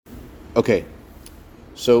Okay,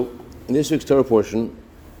 so in this week's Torah portion,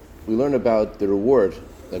 we learn about the reward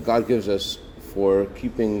that God gives us for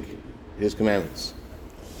keeping His commandments.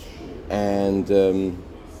 And the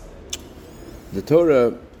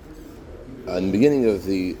Torah, in the beginning of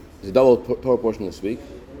the double Torah portion this week,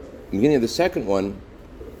 in the beginning of the second one,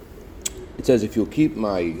 it says, if you'll keep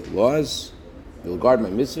my laws, you'll guard my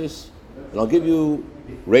mitzvahs, and I'll give you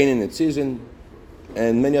rain in its season,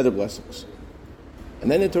 and many other blessings. And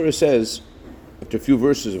then the Torah says, after a few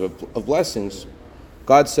verses of blessings,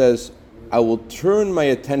 God says, I will turn my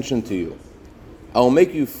attention to you. I will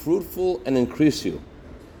make you fruitful and increase you,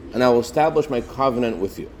 and I will establish my covenant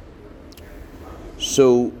with you.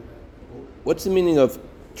 So, what's the meaning of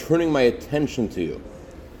turning my attention to you?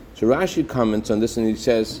 So Rashi comments on this, and he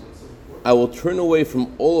says, I will turn away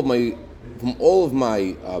from all of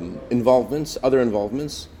my involvements, other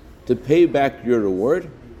involvements, to pay back your reward.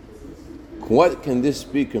 What can this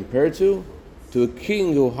be compared to? To a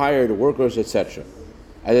king who hired workers, etc.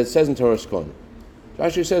 As it says in Torah's Kon. So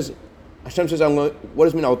Rashi says, Hashem says, what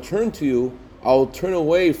does it mean? I'll turn to you, I'll turn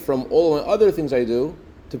away from all of my other things I do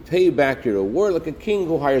to pay back your reward, like a king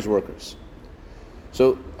who hires workers.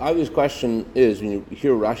 So, obvious question is, when you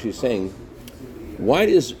hear Rashi saying,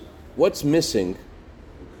 what's missing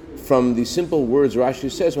from the simple words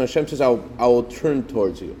Rashi says when Hashem says, I will turn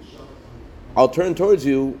towards you? I'll turn towards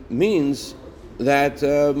you means that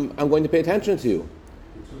I'm going to pay attention to you.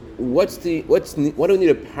 Why do we need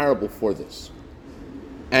a parable for this?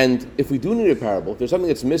 And if we do need a parable, if there's something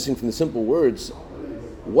that's missing from the simple words,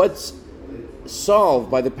 what's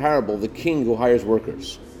solved by the parable, the king who hires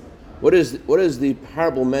workers? What is the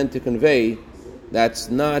parable meant to convey that's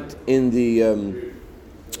not in the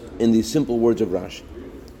simple words of Rashi?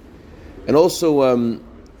 And also,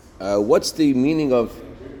 what's the meaning of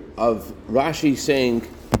Rashi saying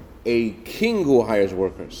a king who hires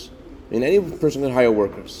workers? I mean, any person can hire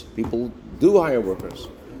workers. People do hire workers.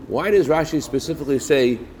 Why does Rashi specifically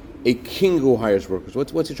say a king who hires workers?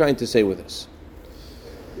 What's he trying to say with this?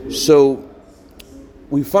 So,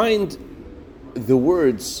 we find the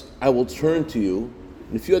words, I will turn to you,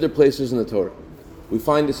 in a few other places in the Torah. We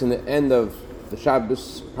find this in the end of the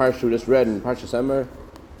Shabbos Parsha we just read in Parshas Emor,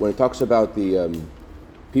 when it talks about the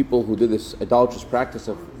people who did this idolatrous practice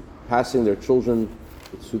of passing their children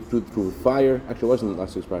through fire. Actually, it wasn't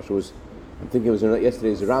last week's Parsha. I'm thinking it was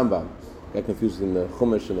yesterday's Rambam. I got confused in the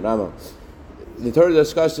Chumash and the Rama. The Torah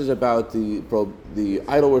discusses about the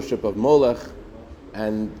idol worship of Molech,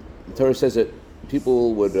 and the Torah says that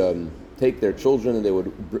people would take their children and they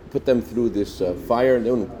would put them through this fire, and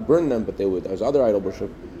they wouldn't burn them, but they would, as other idol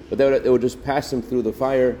worship, but they would just pass them through the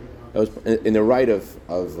fire. That was in the rite of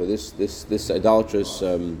this idolatrous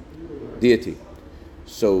deity.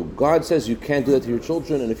 So God says you can't do that to your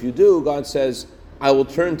children, and if you do, God says, I will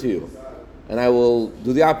turn to you, and I will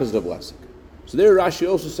do the opposite of blessing. So there Rashi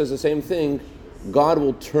also says the same thing. God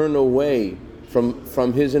will turn away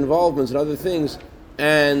from his involvements and other things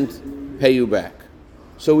and pay you back.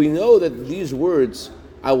 So we know that these words,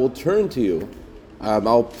 I will turn to you,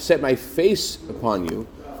 I'll set my face upon you,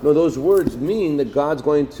 no, those words mean that God's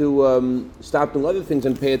going to stop doing other things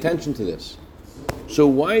and pay attention to this. So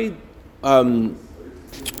why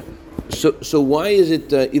why is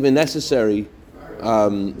it even necessary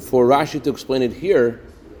for Rashi to explain it here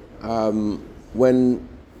when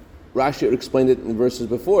Rashi explained it in verses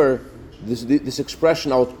before? This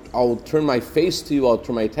expression, I'll turn my face to you, I'll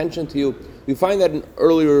turn my attention to you. We find that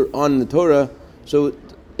earlier on in the Torah. So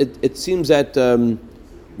it seems that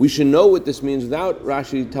we should know what this means without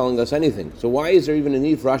Rashi telling us anything. So why is there even a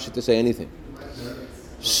need for Rashi to say anything?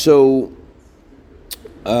 So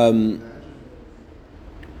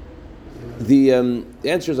the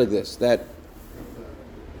answer is like this, that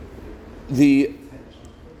the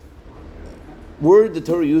word the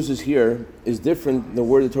Torah uses here is different than the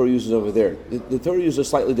word the Torah uses over there. The Torah uses a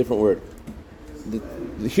slightly different word.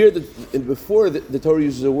 Before the Torah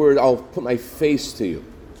uses a word, I'll put my face to you.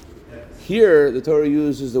 Here, the Torah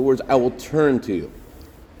uses the words, I will turn to you.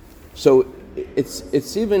 So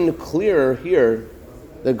it's even clearer here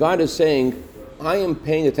that God is saying, I am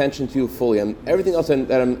paying attention to you fully. Everything else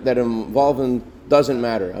that I'm involved in doesn't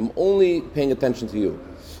matter. I'm only paying attention to you.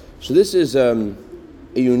 So this is a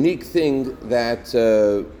unique thing that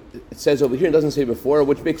it says over here and doesn't say before,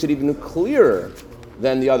 which makes it even clearer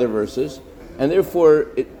than the other verses. And therefore,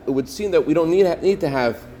 it would seem that we don't need to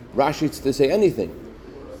have Rashi to say anything.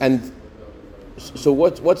 And so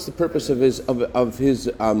what's the purpose of his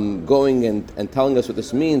going and telling us what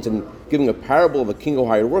this means and giving a parable of a king who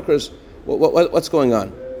hired workers? What's going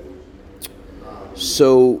on?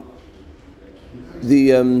 So the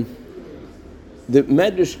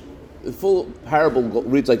Medrash the full parable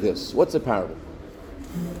reads like this. What's the parable?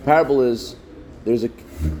 The parable is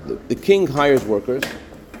the king hires workers,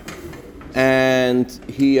 and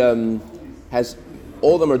he has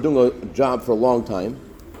all of them are doing a job for a long time,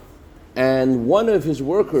 and one of his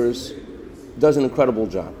workers does an incredible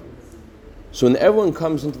job. So when everyone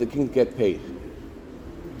comes into the king to get paid,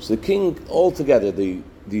 so the king altogether,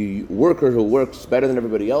 the worker who works better than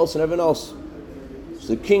everybody else and everyone else. So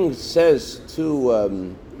the king says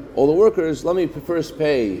to all the workers, let me first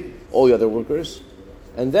pay all the other workers,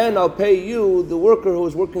 and then I'll pay you, the worker who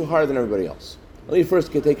is working harder than everybody else. Let me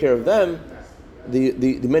first take care of them,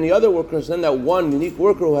 the many other workers, then that one unique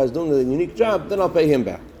worker who has doing a unique job, then I'll pay him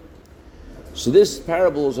back. So this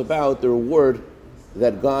parable is about the reward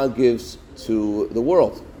that God gives to the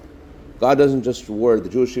world. God doesn't just reward the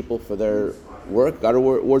Jewish people for their work. God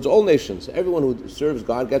rewards all nations. Everyone who serves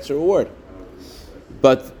God gets a reward.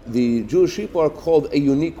 But the Jewish people are called a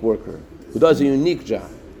unique worker who does a unique job.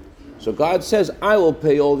 So God says, I will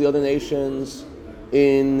pay all the other nations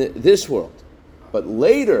in this world. But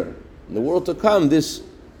later, in the world to come, this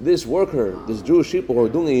worker, this Jewish people who are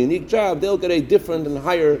doing a unique job, they'll get a different and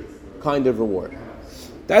higher kind of reward.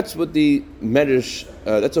 That's what the Medrash,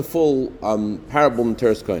 that's a full parable in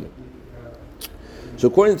Teres Kohanim. So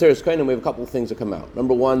according to Teres Kohanim, we have a couple of things that come out.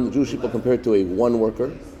 Number one, the Jewish people compared to a one worker,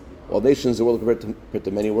 while nations of the world compared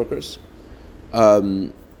to many workers.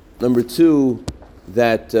 Number two,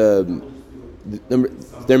 that there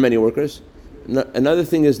are many workers. Another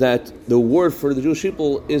thing is that the reward for the Jewish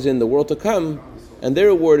people is in the world to come, and their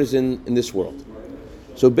reward is in this world.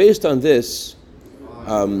 So based on this,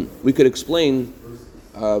 we could explain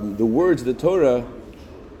the words of the Torah,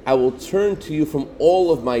 I will turn to you from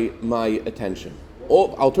all of my attention.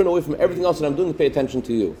 I'll turn away from everything else that I'm doing to pay attention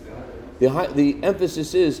to you. The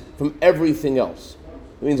emphasis is from everything else.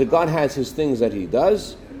 It means that God has his things that he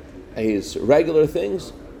does, his regular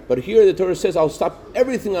things, but here the Torah says, I'll stop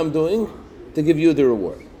everything I'm doing to give you the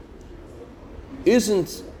reward.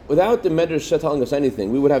 Without the Medrash telling us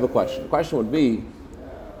anything, we would have a question. The question would be,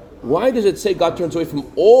 why does it say God turns away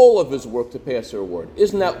from all of his work to pay us a reward?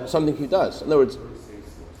 Isn't that something he does? In other words,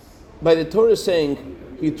 by the Torah saying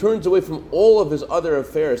he turns away from all of his other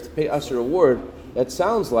affairs to pay us a reward, that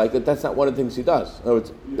sounds like that's not one of the things he does. In other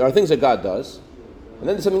words, there are things that God does, and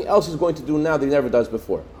then there's something else he's going to do now that he never does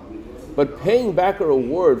before. But paying back a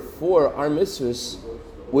reward for our mitzvahs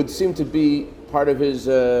would seem to be part of his,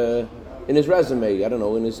 in his resume, I don't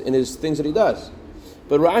know, in his things that he does.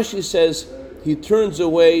 But Rashi says he turns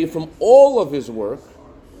away from all of his work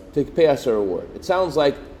to pay us a reward. It sounds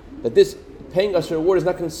like that this paying us a reward is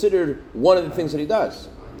not considered one of the things that he does.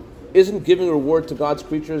 Isn't giving a reward to God's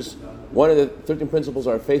creatures one of the 13 principles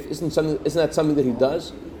of our faith? Isn't that something that he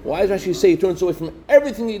does? Why does Rashi say he turns away from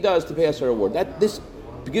everything he does to pay us a reward? This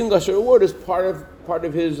giving us a reward is part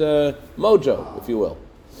of his mojo, if you will.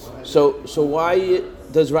 So why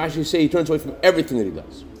does Rashi say he turns away from everything that he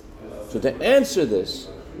does? So to answer this,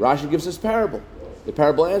 Rashi gives this parable. The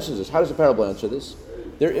parable answers this. How does the parable answer this?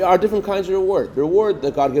 There are different kinds of reward. The reward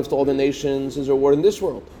that God gives to all the nations is a reward in this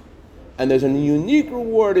world. And there's a unique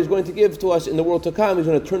reward he's going to give to us in the world to come. He's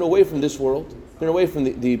going to turn away from this world, turn away from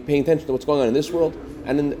the paying attention to what's going on in this world.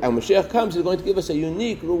 And when Mashiach comes, he's going to give us a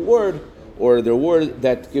unique reward, or the reward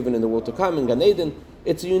that's given in the world to come, in Gan Eden.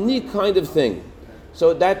 It's a unique kind of thing.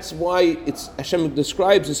 So that's why Hashem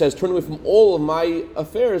describes it as turn away from all of my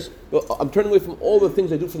affairs. I'm turning away from all the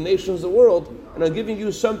things I do for the nations of the world, and I'm giving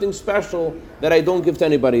you something special that I don't give to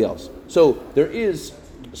anybody else. So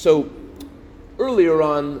earlier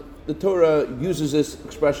on, the Torah uses this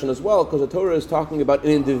expression as well, because the Torah is talking about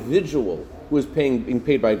an individual who is being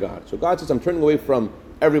paid by God. So God says, I'm turning away from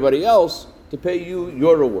everybody else to pay you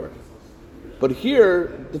your reward. But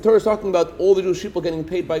here, the Torah is talking about all the Jewish people getting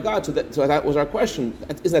paid by God. So that was our question.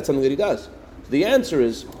 Isn't that something that he does? So the answer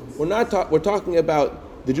is, we're talking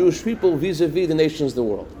about the Jewish people vis-a-vis the nations of the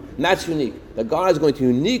world. And that's unique. That God is going to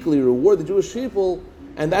uniquely reward the Jewish people,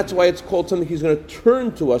 and that's why it's called something he's going to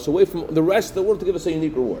turn to us away from the rest of the world to give us a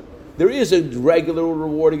unique reward. There is a regular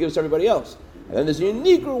reward he gives to everybody else. And then there's a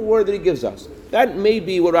unique reward that he gives us. That may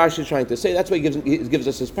be what Rashi is trying to say. That's why he gives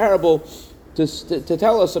us this parable to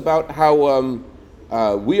tell us about how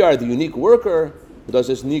we are the unique worker who does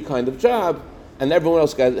this unique kind of job, and everyone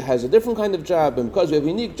else has a different kind of job, and because we have a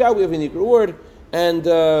unique job, we have a unique reward, and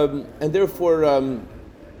therefore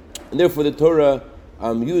the Torah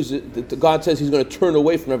God says he's going to turn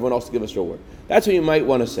away from everyone else to give us a reward. That's what you might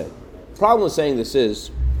want to say. The problem with saying this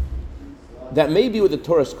is that may be what the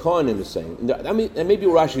Torah's Kohanim is saying, and maybe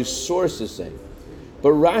what Rashi's source is saying, but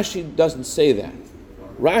Rashi doesn't say that.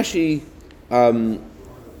 Rashi,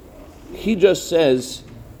 he just says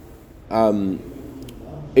an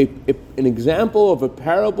example of a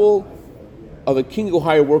parable of a king who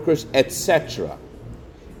hired workers, etc.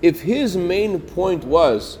 If his main point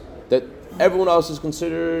was that everyone else is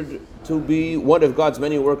considered to be one of God's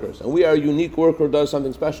many workers, and we are a unique worker who does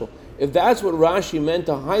something special, if that's what Rashi meant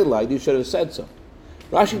to highlight, he should have said so.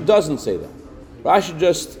 Rashi doesn't say that. Rashi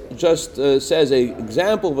just says an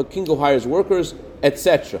example of a king who hires workers,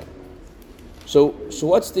 etc. So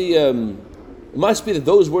what's the? It must be that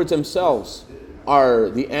those words themselves are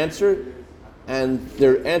the answer, and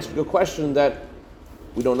they're answering a question that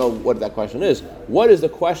we don't know what that question is. What is the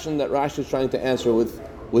question that Rashi is trying to answer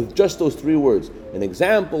with just those three words? An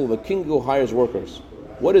example of a king who hires workers.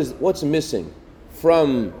 What's missing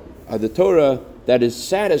from the Torah that is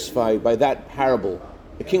satisfied by that parable?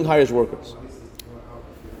 A king hires workers.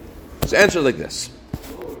 It's answered like this.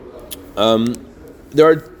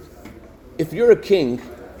 If you're a king,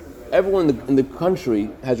 everyone in the country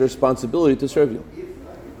has a responsibility to serve you.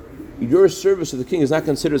 Your service to the king is not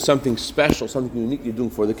considered something special, something unique you're doing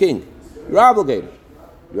for the king. You're obligated.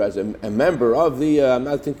 You're as a member of the, I'm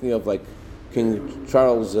not thinking of like King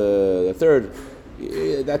Charles III,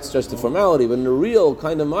 that's just a formality, but in a real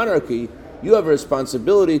kind of monarchy, you have a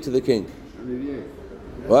responsibility to the king. Henry VIII.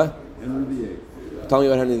 What? Henry VIII. Tell me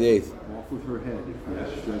about Henry VIII. Off with her head if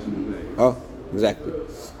she doesn't obey. Oh, exactly.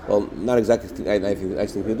 Well, not exactly I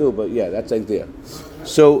think you do, but yeah, that's the idea.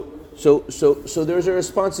 So there's a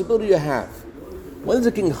responsibility you have. When does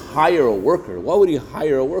a king hire a worker? Why would he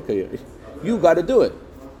hire a worker? You got to do it.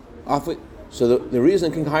 So the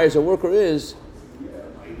reason a king hires a worker is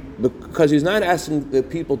because he's not asking the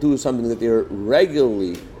people to do something that they're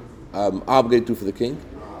regularly obligated to for the king.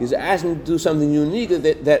 He's asking them to do something unique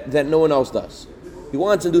that no one else does. He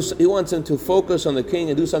wants them to focus on the king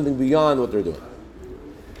and do something beyond what they're doing.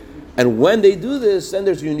 And when they do this, then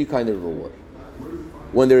there's a unique kind of reward.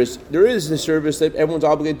 When there is the service that everyone's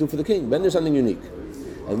obligated to for the king, then there's something unique.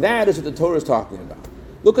 And that is what the Torah is talking about.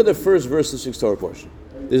 Look at the first verse of the 6th Torah portion.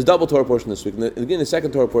 There's a double Torah portion this week. And again, the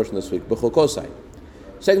second Torah portion this week, Behar-Bechukosai.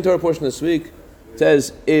 Second Torah portion this week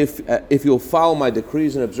says, if you'll follow my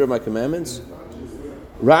decrees and observe my commandments,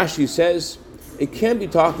 Rashi says, it can't be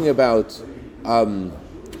talking about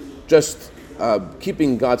just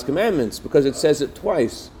keeping God's commandments, because it says it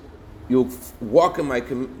twice. You'll walk in my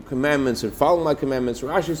commandments and follow my commandments.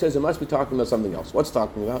 Rashi says it must be talking about something else. What's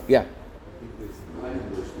talking about? Yeah.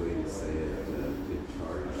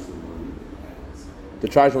 To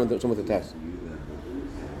charge someone with the test.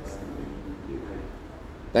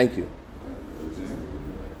 Thank you.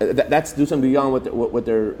 That's do something beyond what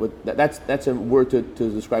they're. That's a word to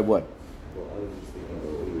describe what.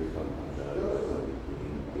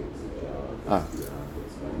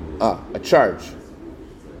 A charge.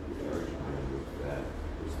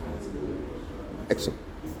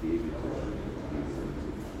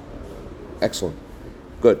 Excellent.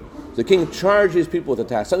 Good. The king charges people with a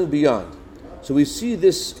task, something beyond. So we see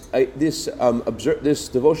this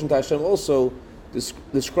devotion to Hashem also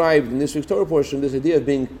described in this week's Torah portion, this idea of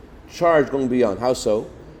being charged, going beyond. How so?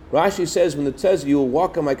 Rashi says when it says you will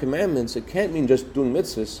walk on my commandments, it can't mean just doing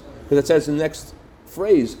mitzvahs, because it says in the next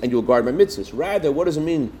phrase, and you will guard my mitzvahs. Rather, what does it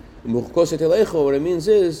mean? What it means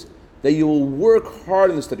is that you will work hard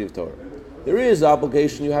in the study of Torah. There is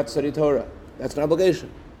obligation, you have to study Torah. That's an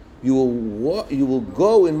obligation. You will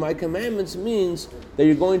go in my commandments means that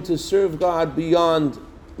you're going to serve God beyond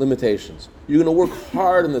limitations. You're going to work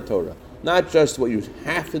hard in the Torah. Not just what you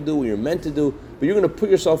have to do, what you're meant to do, but you're going to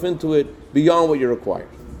put yourself into it beyond what you're required.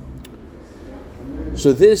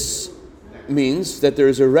 So this means that there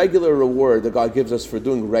is a regular reward that God gives us for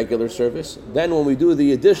doing regular service. Then when we do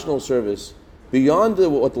the additional service beyond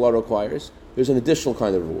what the law requires, there's an additional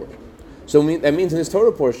kind of reward. So that means in this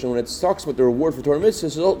Torah portion, when it talks about the reward for Torah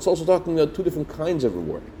mitzvahs, it's also talking about two different kinds of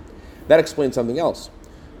reward. That explains something else.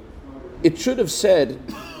 It should have said,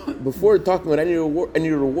 before talking about any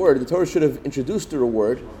reward, the Torah should have introduced the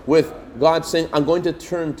reward with God saying, I'm going to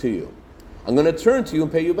turn to you. I'm going to turn to you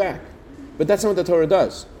and pay you back. But that's not what the Torah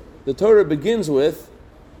does. The Torah begins with,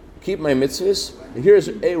 keep my mitzvahs, and here's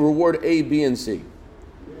a reward A, B, and C.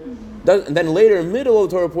 And then later, in the middle of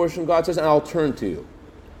the Torah portion, God says, and I'll turn to you.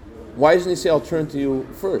 Why doesn't he say, I'll turn to you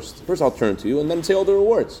first? First I'll turn to you, and then say all the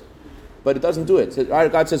rewards. But it doesn't do it.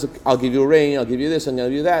 God says, I'll give you rain, I'll give you this, and I'll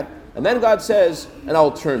give you that. And then God says, and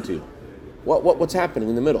I'll turn to you. What's happening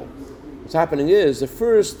in the middle? What's happening is, the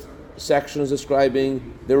first section is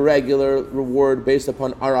describing the regular reward based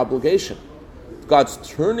upon our obligation. God's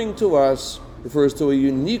turning to us refers to a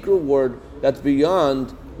unique reward that's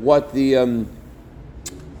beyond what the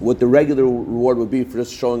regular reward would be for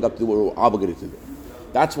just showing up to what we're obligated to do.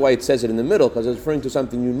 That's why it says it in the middle, because it's referring to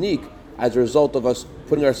something unique as a result of us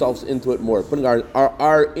putting ourselves into it more, putting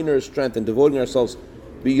our inner strength and devoting ourselves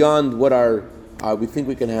beyond what we think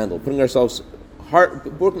we can handle, putting ourselves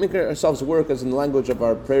making ourselves work, as in the language of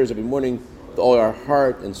our prayers every morning, with all our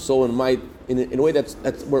heart and soul and might, in a way that's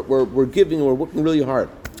we're giving and we're working really hard.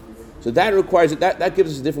 So that requires that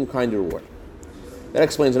gives us a different kind of reward. That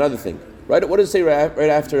explains another thing. Right? What does it say right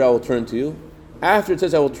after I will turn to you? After it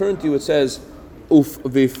says I will turn to you, it says Uf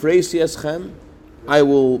v'freisi eschem, I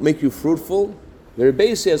will make you fruitful,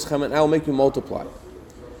 v'rebeisi eschem, and I will make you multiply.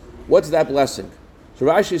 What's that blessing? So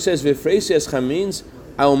Rashi says v'freisi eschem means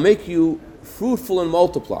I will make you fruitful and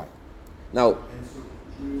multiply. Now,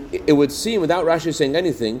 it would seem, without Rashi saying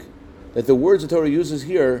anything, that the words the Torah uses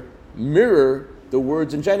here mirror the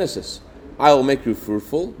words in Genesis. I will make you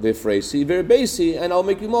fruitful, v'freisi, v'rebeisi, and I'll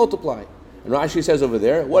make you multiply. And Rashi says over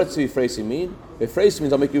there, what does v'freisi mean? V'freisi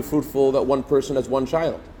means I'll make you fruitful, that one person has one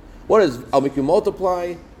child. What does I'll make you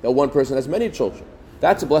multiply, that one person has many children?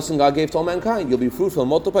 That's a blessing God gave to all mankind. You'll be fruitful and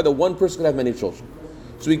multiply, that one person can have many children.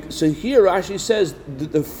 So here Rashi says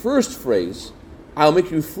the first phrase, I'll make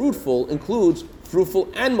you fruitful, includes fruitful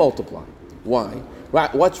and multiply. Why?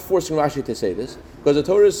 What's forcing Rashi to say this? Because the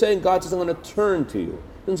Torah is saying God says I'm going to turn to you.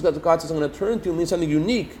 Since God says I'm going to turn to you means something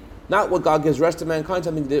unique, not what God gives the rest of mankind,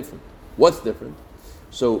 something different. What's different?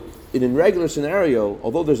 So in a regular scenario,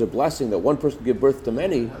 although there's a blessing that one person can give birth to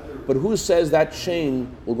many, but who says that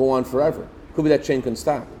chain will go on forever? Could be that chain can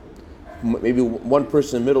stop. Maybe one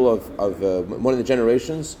person in the middle of one of the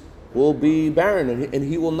generations will be barren and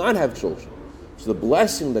he will not have children. So the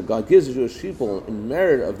blessing that God gives the Jewish people in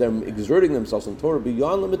merit of them exerting themselves in Torah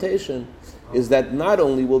beyond limitation is that not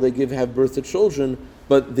only will they have birth to children,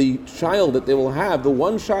 but the child that they will have, the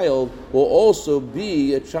one child, will also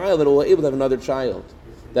be a child that will be able to have another child.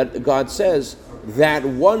 That God says that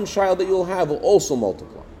one child that you'll have will also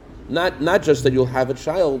multiply. Not just that you'll have a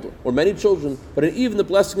child or many children, but even the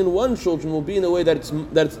blessing in one children will be in a way that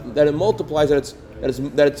it multiplies, that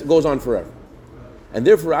it goes on forever. And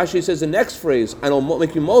therefore Rashi says the next phrase, and I'll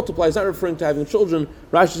make you multiply, is not referring to having children.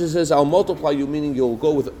 Rashi says I'll multiply you, meaning you'll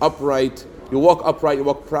go with upright, you'll walk upright, you'll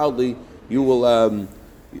walk proudly, you will,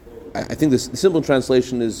 I think the simple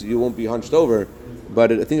translation is you won't be hunched over,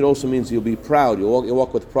 but I think it also means you'll be proud, you'll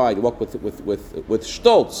walk with pride, you'll walk with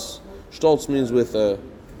stolz. Stolz means with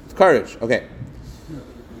courage. Okay.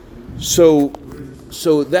 So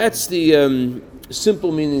that's the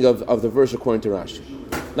simple meaning of the verse according to Rashi.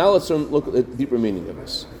 Now let's look at the deeper meaning of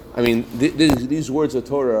this. I mean, these words of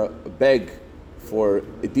Torah beg for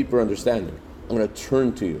a deeper understanding. I'm going to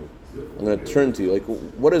turn to you. I'm going to turn to you. Like,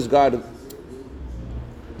 what is God?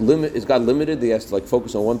 Is God limited? He has to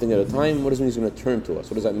focus on one thing at a time. What does it mean He's going to turn to us?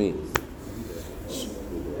 What does that mean?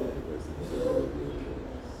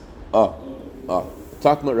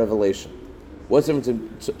 Talking about revelation. What's the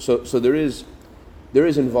difference? So there is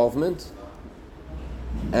involvement,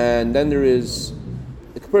 and then there is.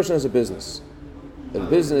 The person has a business.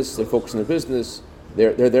 They're focused on their business.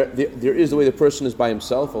 There is the way the person is by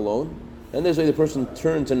himself, alone, and there's the way the person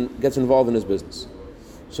turns and gets involved in his business.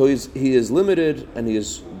 So he is limited and he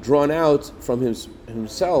is drawn out from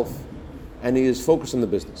himself, and he is focused on the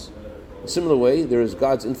business. In a similar way, there is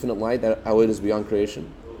God's infinite light, how it is beyond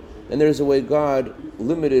creation, and there is a way God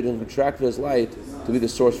limited and contracted His light to be the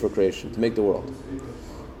source for creation, to make the world.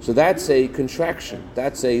 So that's a contraction.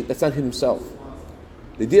 That's not Himself.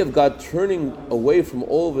 The idea of God turning away from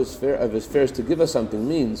all of His affairs to give us something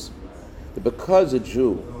means that because a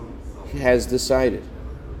Jew has decided,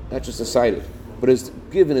 not just decided, but has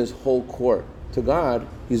given his whole core to God,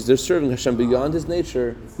 he's there serving Hashem beyond his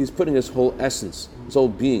nature. He's putting his whole essence, his whole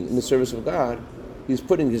being in the service of God. He's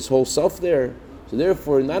putting his whole self there. So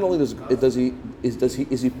therefore, not only is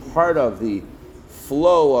he part of the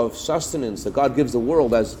flow of sustenance that God gives the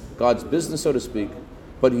world as God's business, so to speak,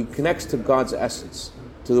 but he connects to God's essence,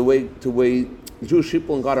 to the way Jewish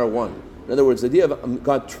people and God are one. In other words, the idea of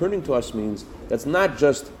God turning to us means that's not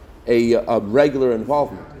just a regular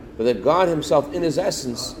involvement, but that God Himself, in His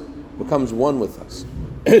essence, becomes one with us.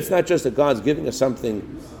 It's not just that God's giving us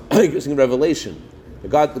something, giving revelation.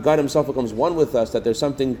 That God Himself becomes one with us, that there's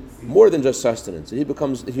something more than just sustenance. He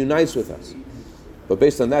unites with us. But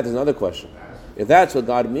based on that, there's another question. If that's what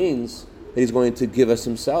God means, that He's going to give us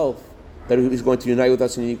Himself, that He's going to unite with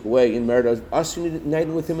us in a unique way, in merit of us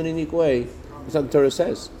uniting with Him in a unique way, that's what the Torah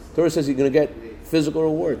says. The Torah says you're going to get physical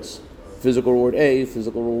rewards. Physical reward A,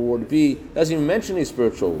 physical reward B. It doesn't even mention any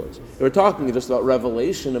spiritual rewards. We're talking just about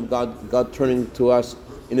revelation of God turning to us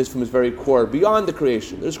from His very core, beyond the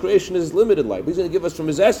creation. This creation is limited life. He's going to give us from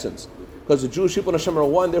His essence. Because the Jewish people and Hashem are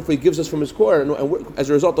one, therefore He gives us from His core. And as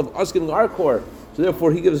a result of us giving our core, So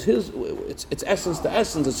therefore, he gives it's essence to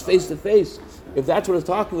essence, it's face to face. If that's what it's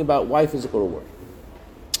talking about, why physical reward?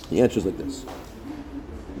 The answer is like this.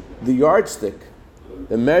 The yardstick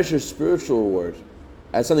that measures spiritual reward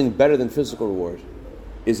as something better than physical reward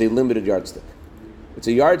is a limited yardstick. It's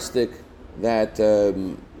a yardstick that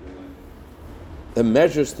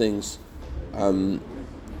measures things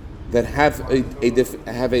that have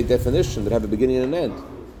a definition, that have a beginning and an end.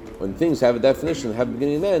 When things have a definition, have a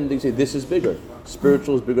beginning and an end, they say this is bigger.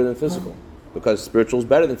 Spiritual is bigger than physical, because spiritual is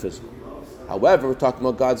better than physical. However, we're talking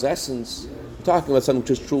about God's essence. We're talking about something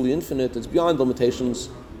which is truly infinite. It's beyond limitations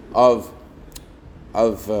of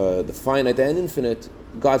the finite and infinite.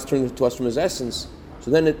 God's turning to us from His essence.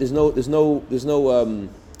 So then there's no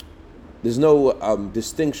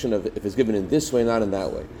distinction of if it's given in this way, not in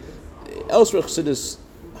that way. Elsewhere, Chassidus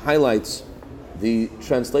highlights the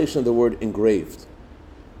translation of the word engraved.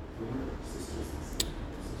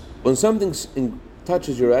 When something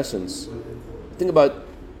touches your essence, think about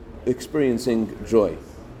experiencing joy.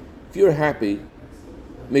 If you're happy, you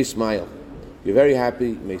may smile. If you're very happy,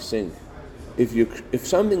 you may sing. If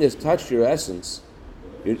something has touched your essence,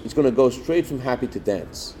 it's going to go straight from happy to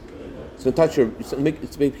dance. It's going to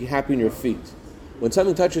make you happy in your feet. When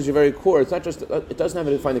something touches your very core, it doesn't have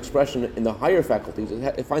a defined expression in the higher faculties.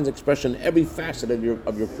 It finds expression in every facet of your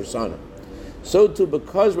persona. So too,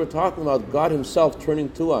 because we're talking about God Himself turning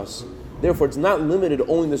to us, therefore it's not limited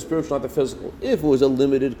only to the spiritual, not the physical. If it was a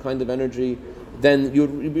limited kind of energy, then it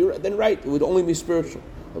would only be spiritual.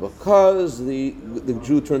 But because the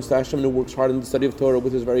Jew turns to Hashem and works hard in the study of Torah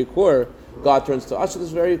with his very core, God turns to us with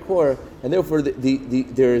his very core, and therefore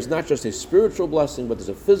there is not just a spiritual blessing, but there's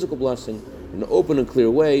a physical blessing in an open and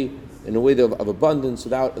clear way, in a way of abundance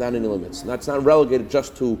without any limits. And that's not relegated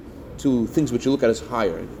just to things which you look at as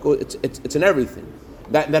higher. It's in everything.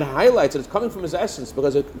 That highlights that it's coming from His essence,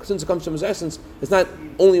 because since it comes from His essence, it's not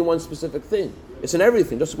only one specific thing. It's in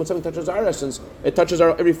everything. Just when something touches our essence, it touches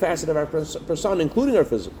every facet of our persona, including our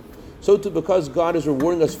physical. So too, because God is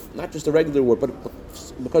rewarding us, not just a regular reward, but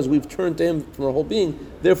because we've turned to Him from our whole being,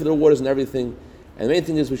 therefore the reward is in everything. And the main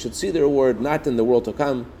thing is we should see the reward not in the world to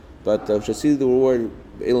come, but we should see the reward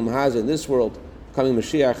Elam Haza in this world, coming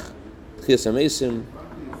Mashiach, Tchias HaMesim.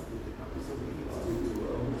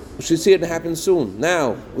 We should see it happen soon.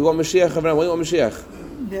 Now, we want Mashiach. Avraham, what do you want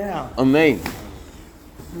Mashiach? Yeah. Amen.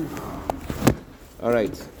 All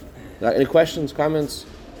right. Any questions, comments?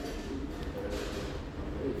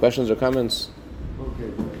 Questions or comments?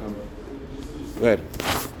 Okay. Go ahead.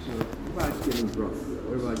 So, what about getting drunk?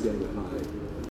 What about getting high?